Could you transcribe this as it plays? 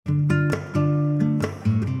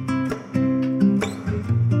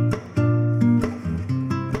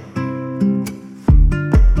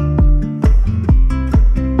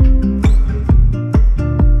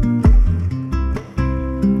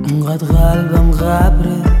قلبم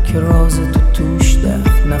قبره که راز تو توش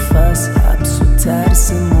دفت، نفس حبس و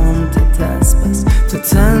ترس ممتد است. بس تو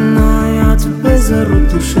تنهاییاتو بزار رو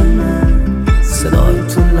دوش من، صدای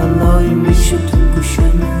تو لالايى میشه تو گوش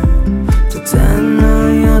من. تو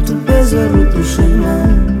تنهاییاتو بزار رو دوش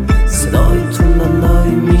من، صدای تو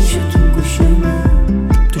لالايى میشه تو گوش من.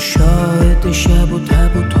 تو شاهد شب و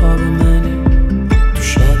تب و تاب منی، تو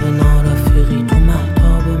شب نارفیقی تو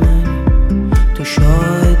مهتاب منی. تو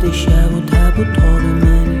شاهد شب و تب و تاب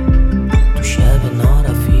منی، تو شب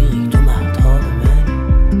نارفیقی تو مهتاب منی.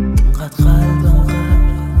 اونقدر قلبم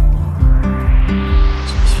قبره.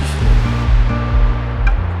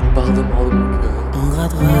 Bombardement de mon cœur.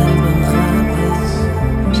 اونقدر قلبم قبره.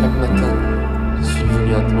 Chaque matin, je suis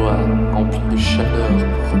venu à toi, rempli de chaleur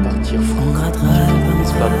pour repartir fou. اونقدر قلبم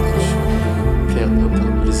Disparaître, perdre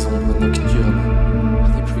parmi les ombres nocturnes. Je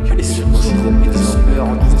n'ai plus que les sourcils remplis de sueur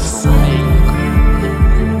en sommeil. Les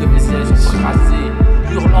bulles de mes ailes sont rasées,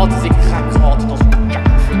 hurlantes et craquantes dans une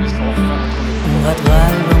cacophonie sans fin. اونقدر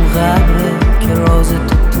قلبم قبره که راز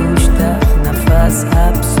تو توش دفت، نفس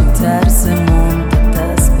حبس و ترس ممتد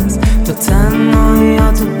است. بس تو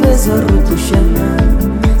تنهاییاتو بزار رو دوش من،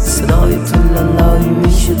 صدای تو لالايى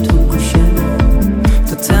میشه تو گوش من.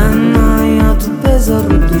 تو تنهاییاتو بزار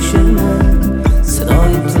رو دوش من،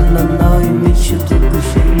 صدای تو لالايى میشه تو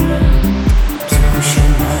گوش من. تو گوش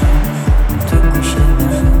من، تو گوش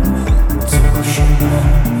من، تو گوش من،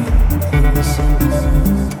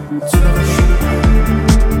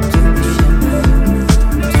 تو گوش من،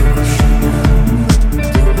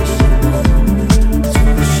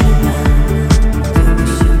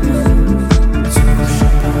 تو گوش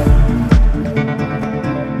من.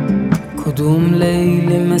 کدوم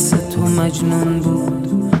لیلی مثل تو مجنون بود،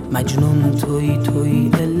 مجنون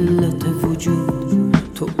تویی علت وجود.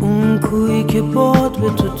 تو اون کویی که باد به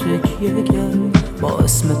تو تکیه کرد، با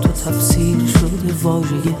اسم تو تفسیر شده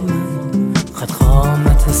واژه من. قد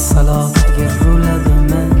قامت صلاة اگر رو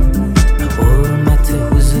لبمه، به حرمت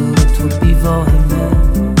حضور تو بی واهمه.